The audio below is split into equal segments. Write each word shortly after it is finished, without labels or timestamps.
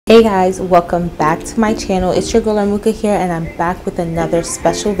Hey guys, welcome back to my channel. It's your girl Ormuka here, and I'm back with another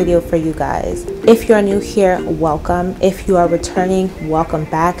special video for you guys. If you're new here, welcome. If you are returning, welcome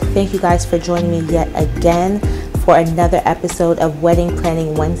back. Thank you guys for joining me yet again for another episode of Wedding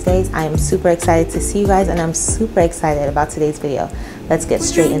Planning Wednesdays. I am super excited to see you guys, and I'm super excited about today's video. Let's get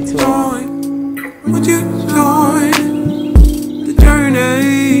straight into it. Would you join the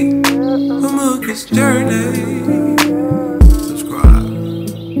journey, Ormuka's journey?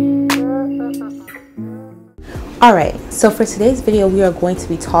 Alright, so for today's video, we are going to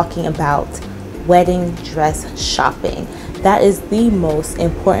be talking about wedding dress shopping. That is the most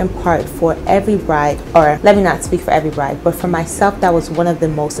important part for every bride, or let me not speak for every bride, but for myself, that was one of the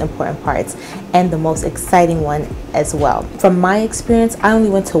most important parts and the most exciting one as well. From my experience, I only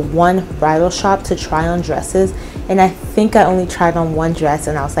went to one bridal shop to try on dresses, and I think I only tried on one dress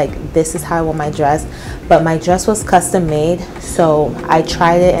and I was like, this is how I want my dress. But my dress was custom made, so I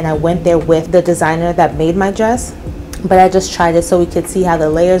tried it and I went there with the designer that made my dress. But I just tried it so we could see how the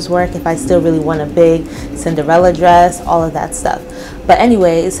layers work, if I still really want a big Cinderella dress, all of that stuff. But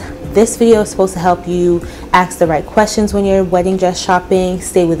anyways, this video is supposed to help you ask the right questions when you're wedding dress shopping,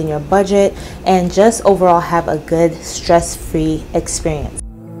 stay within your budget, and just overall have a good stress-free experience.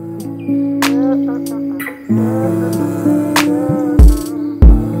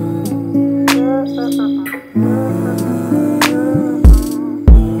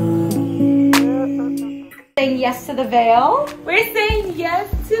 Saying yes to the veil. We're saying yes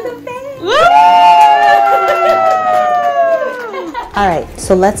to the veil. Alright,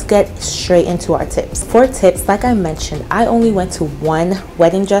 so let's get straight into our tips. For tips, like I mentioned, I only went to one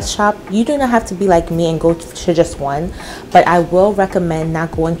wedding dress shop. You do not have to be like me and go to just one, but I will recommend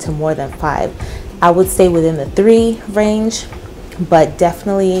not going to more than 5. I would stay within the 3 range, but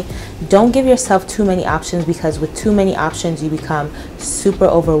definitely don't give yourself too many options, because with too many options you become super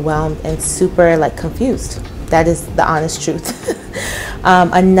overwhelmed and super confused. That is the honest truth.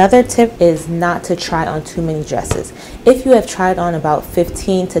 Another tip is not to try on too many dresses. If you have tried on about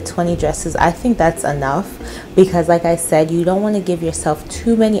 15 to 20 dresses, I think that's enough, because like I said, you don't want to give yourself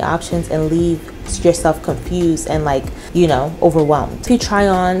too many options and leave yourself confused and overwhelmed. If you try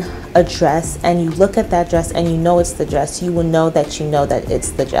on a dress and you look at that dress and you know it's the dress, you will know that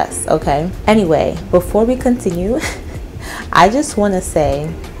it's the dress. Okay, anyway, before we continue, I just want to say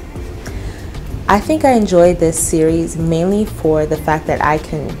I think I enjoyed this series mainly for the fact that I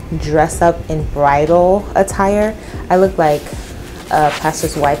can dress up in bridal attire. I look like a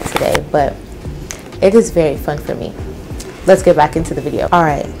pastor's wife today, but it is very fun for me. Let's get back into the video.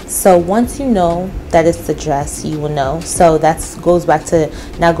 Alright, so once you know that it's the dress, you will know. So that goes back to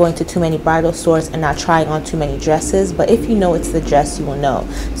not going to too many bridal stores and not trying on too many dresses. But if you know it's the dress, you will know.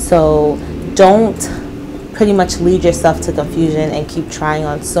 So don't pretty much lead yourself to confusion and keep trying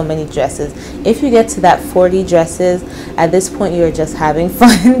on so many dresses. If you get to that 40 dresses, at this point you're just having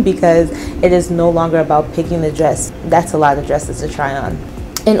fun, because it is no longer about picking the dress. That's a lot of dresses to try on.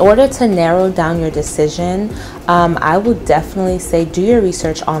 In order to narrow down your decision, I would definitely say do your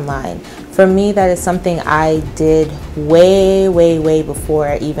research online. For me, that is something I did way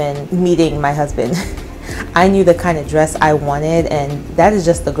before even meeting my husband. I knew the kind of dress I wanted, and that is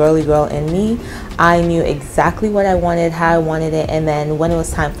just the girly girl in me. I knew exactly what I wanted, how I wanted it, and then when it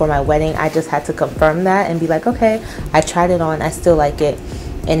was time for my wedding, I just had to confirm that and be like, okay, I tried it on, I still like it,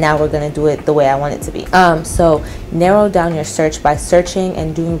 and now we're gonna do it the way I want it to be. So narrow down your search by searching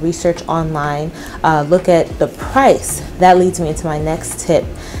and doing research online. Look at the price. That leads me into my next tip.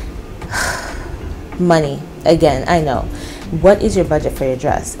 Money. Again, I know. What is your budget for your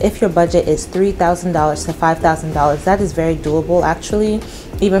dress? If your budget is $3,000 to $5,000, that is very doable actually.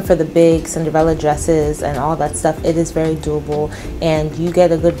 Even for the big Cinderella dresses and all that stuff, it is very doable, and you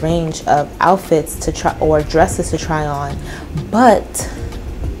get a good range of outfits to try or dresses to try on. But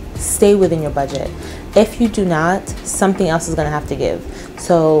stay within your budget. If you do not, something else is going to have to give.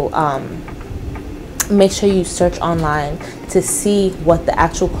 So make sure you search online to see what the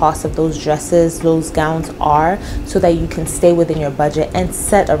actual cost of those dresses, those gowns are, so that you can stay within your budget and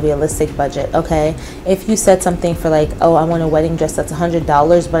set a realistic budget. Okay, if you said something for oh, I want a wedding dress that's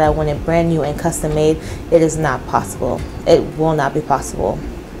 $100, but I want it brand new and custom made, it is not possible. It will not be possible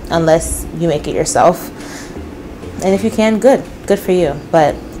unless you make it yourself. And if you can, good for you.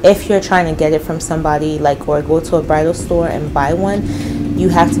 But if you're trying to get it from somebody or go to a bridal store and buy one, you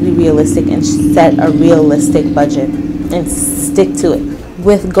have to be realistic and set a realistic budget and stick to it.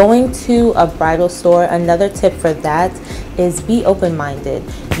 With going to a bridal store, another tip for that is be open-minded.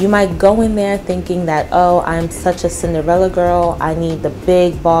 You might go in there thinking that, oh, I'm such a Cinderella girl, I need the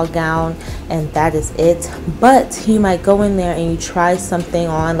big ball gown and that is it. But you might go in there and you try something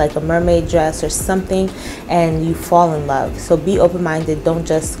on, like a mermaid dress or something, and you fall in love. So be open-minded. Don't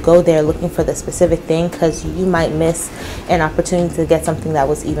just go there looking for the specific thing, because you might miss an opportunity to get something that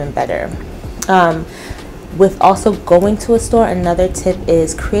was even better. With also going to a store, another tip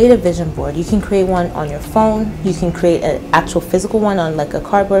is create a vision board. You can create one on your phone, you can create an actual physical one on like a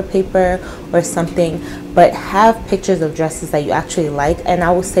cardboard paper or something, but have pictures of dresses that you actually like. And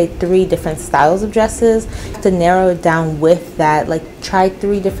I would say 3 different styles of dresses. You have to narrow it down with that. Like, try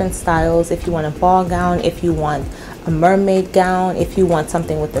 3 different styles. If you want a ball gown, if you want a mermaid gown, if you want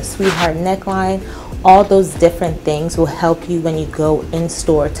something with a sweetheart neckline, all those different things will help you when you go in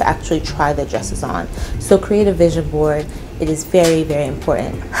store to actually try the dresses on. So create a vision board. It is very, very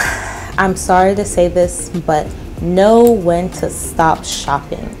important. I'm sorry to say this, but know when to stop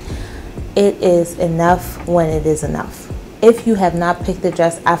shopping. It is enough when it is enough. If you have not picked the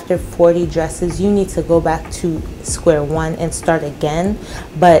dress after 40 dresses, you need to go back to square one and start again.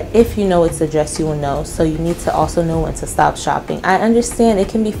 But if you know it's a dress, you will know. So you need to also know when to stop shopping. I understand it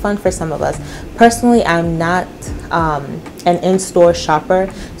can be fun for some of us. Personally, I'm not an in-store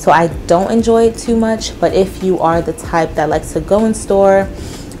shopper, so I don't enjoy it too much. But if you are the type that likes to go in store,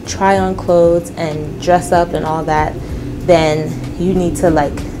 try on clothes and dress up and all that, then you need to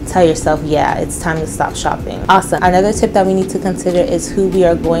tell yourself, yeah, it's time to stop shopping. Awesome. Another tip that we need to consider is who we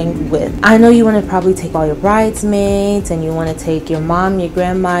are going with. I know you want to probably take all your bridesmaids, and you want to take your mom, your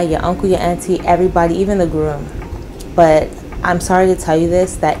grandma, your uncle, your auntie, everybody, even the groom. But I'm sorry to tell you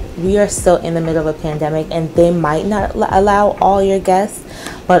this, that we are still in the middle of a pandemic, and they might not allow all your guests.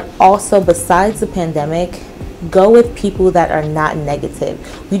 But also, besides the pandemic, go with people that are not negative.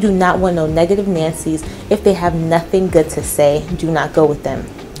 We do not want no negative Nancy's. If they have nothing good to say, do not go with them.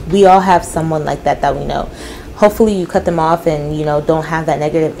 We all have someone like that we know. Hopefully you cut them off and, you know, don't have that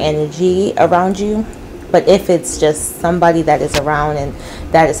negative energy around you. But if it's just somebody that is around and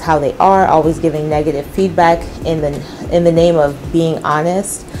that is how they are, always giving negative feedback in the name of being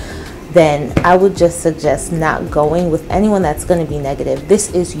honest, then I would just suggest not going with anyone that's going to be negative. This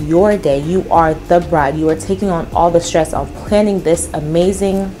is your day. You are the bride. You are taking on all the stress on planning this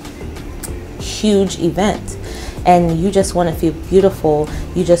amazing, huge event. And you just want to feel beautiful.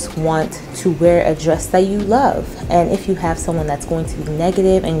 You just want to wear a dress that you love. And if you have someone that's going to be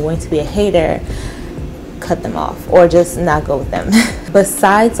negative and going to be a hater, cut them off or just not go with them.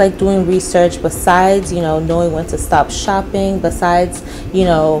 Besides doing research, besides, you know, knowing when to stop shopping, besides, you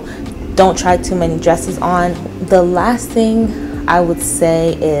know, don't try too many dresses on, the last thing I would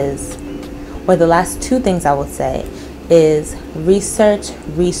say is, or the last 2 things I would say is research,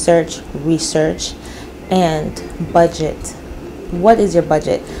 and budget. What is your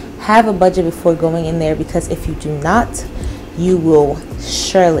budget? Have a budget before going in there, because if you do not, you will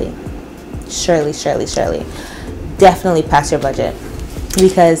surely definitely pass your budget,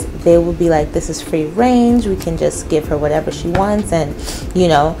 because they will be like, this is free range, we can just give her whatever she wants, and you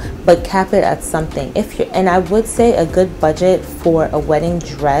know, but cap it at something. And I would say a good budget for a wedding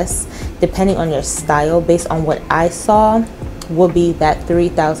dress, depending on your style, based on what I saw, will be that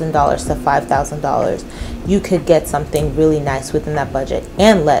 $3,000 to $5,000. You could get something really nice within that budget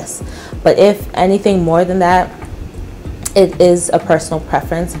and less. But if anything more than that, it is a personal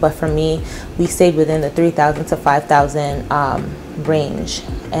preference. But for me, we stayed within the $3,000 to $5,000 range,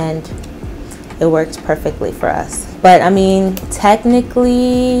 and it worked perfectly for us. But I mean,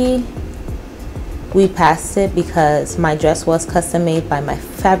 technically we passed it because my dress was custom made by my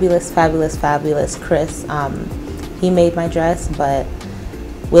fabulous Chris. He made my dress, but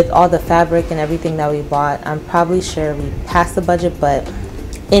with all the fabric and everything that we bought, I'm probably sure we passed the budget. But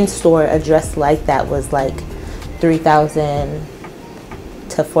in store, a dress like that was like $3,000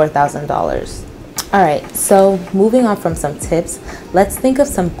 to $4,000. All right, so moving on from some tips, let's think of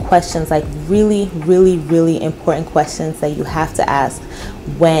some questions, like really important questions that you have to ask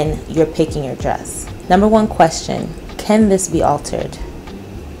when you're picking your dress. Number 1 question, can this be altered?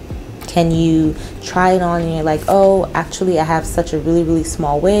 Can you try it on and you're like, oh, actually I have such a really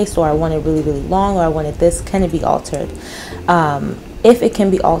small waist, or I want it really long, or I wanted this. Can it be altered? If it can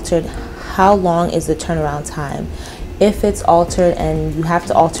be altered, how long is the turnaround time? If it's altered and you have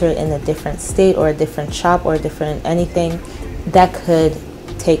to alter it in a different state or a different shop or a different anything, that could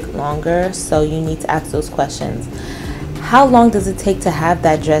take longer. So you need to ask those questions. How long does it take to have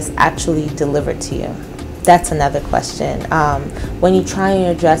that dress actually delivered to you? That's another question. When you try on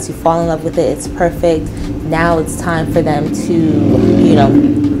your dress, you fall in love with it, it's perfect. Now it's time for them to, you know,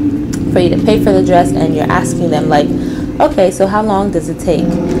 for you to pay for the dress, and you're asking them like, okay, so how long does it take?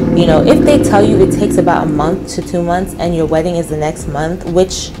 You know, if they tell you it takes about a month to 2 months and your wedding is the next month,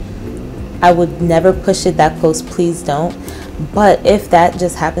 which I would never push it that close, please don't. But if that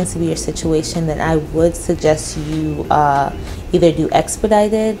just happens to be your situation, then I would suggest you either do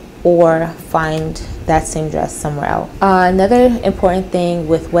expedited or find that same dress somewhere else. Another important thing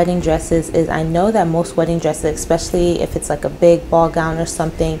with wedding dresses is I know that most wedding dresses, especially if it's like a big ball gown or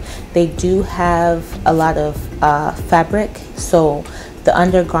something, they do have a lot of fabric. So the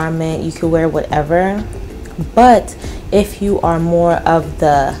undergarment, you could wear whatever. But if you are more of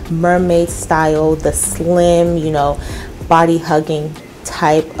the mermaid style, the slim, you know, body hugging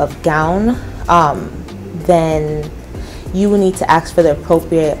type of gown, then you will need to ask for the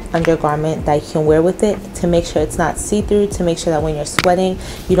appropriate undergarment that you can wear with it, to make sure it's not see-through, to make sure that when you're sweating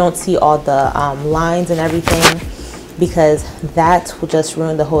you don't see all the lines and everything, because that will just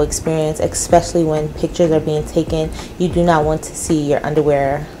ruin the whole experience, especially when pictures are being taken. You do not want to see your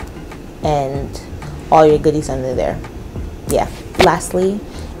underwear and all your goodies under there. Yeah. Lastly,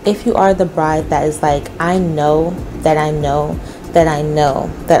 if you are the bride that is like, I know that I'm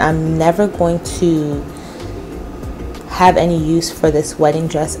never going to have any use for this wedding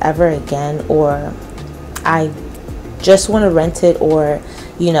dress ever again, or I just want to rent it, or,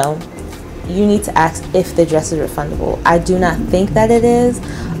 you know, you need to ask if the dress is refundable. I do not think that it is.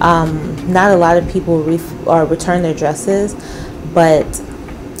 Not a lot of people return their dresses, but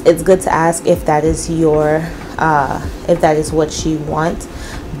it's good to ask if that is your if that is what you want.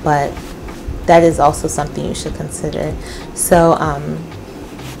 But that is also something you should consider. So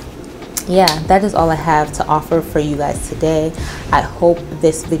yeah, that is all I have to offer for you guys today. I hope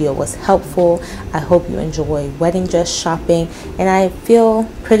this video was helpful. I hope you enjoy wedding dress shopping, and I feel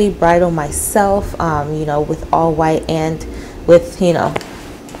pretty bridal myself, you know, with all white and with, you know,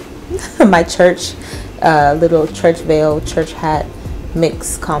 my church little church veil, church hat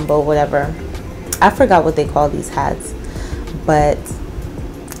mix combo, whatever. I forgot what they call these hats, but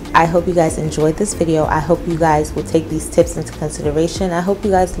I hope you guys enjoyed this video. I hope you guys will take these tips into consideration. I hope you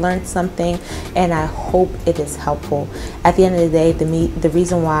guys learned something, and I hope it is helpful. At the end of the day, the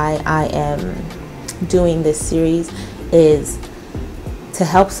reason why I am doing this series is to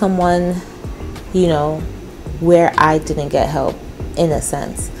help someone, you know, where I didn't get help, in a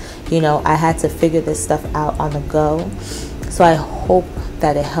sense. You know, I had to figure this stuff out on the go. So I hope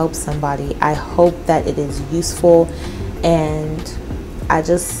that it helps somebody. I hope that it is useful, and I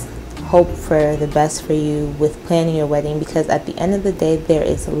just hope for the best for you with planning your wedding, because at the end of the day, there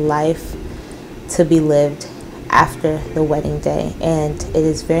is life to be lived after the wedding day, and it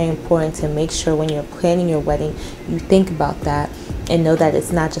is very important to make sure when you're planning your wedding, you think about that and know that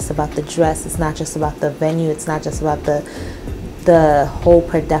it's not just about the dress, it's not just about the venue, it's not just about the whole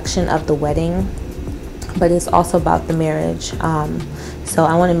production of the wedding, but it's also about the marriage. So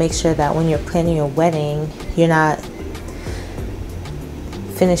I want to make sure that when you're planning your wedding, you're not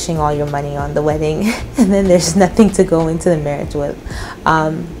finishing all your money on the wedding and then there's nothing to go into the marriage with.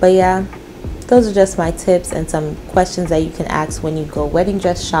 But yeah, those are just my tips and some questions that you can ask when you go wedding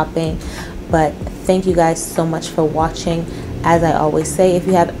dress shopping. But thank you guys so much for watching. As I always say, if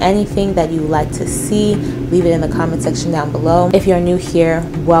you have anything that you would like to see, leave it in the comment section down below. If you're new here,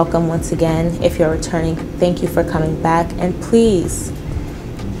 welcome once again. If you're returning, thank you for coming back, and please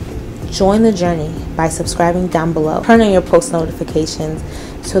join the journey by subscribing down below. Turn on your post notifications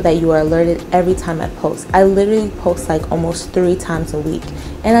so that you are alerted every time I post. I literally post like almost 3 times a week,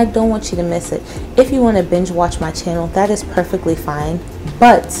 and I don't want you to miss it. If you want to binge watch my channel, that is perfectly fine,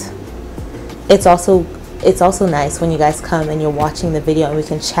 but it's also nice when you guys come and you're watching the video and we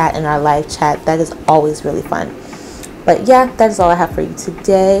can chat in our live chat. That is always really fun. But yeah, that is all I have for you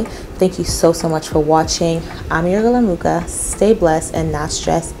today. Thank you so much for watching. I'm your girl Ormuka. Stay blessed and not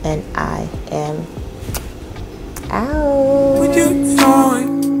stressed, and I am out. Would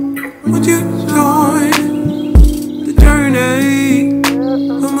you join the journey,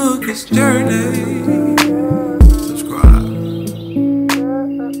 Ormuka's journey?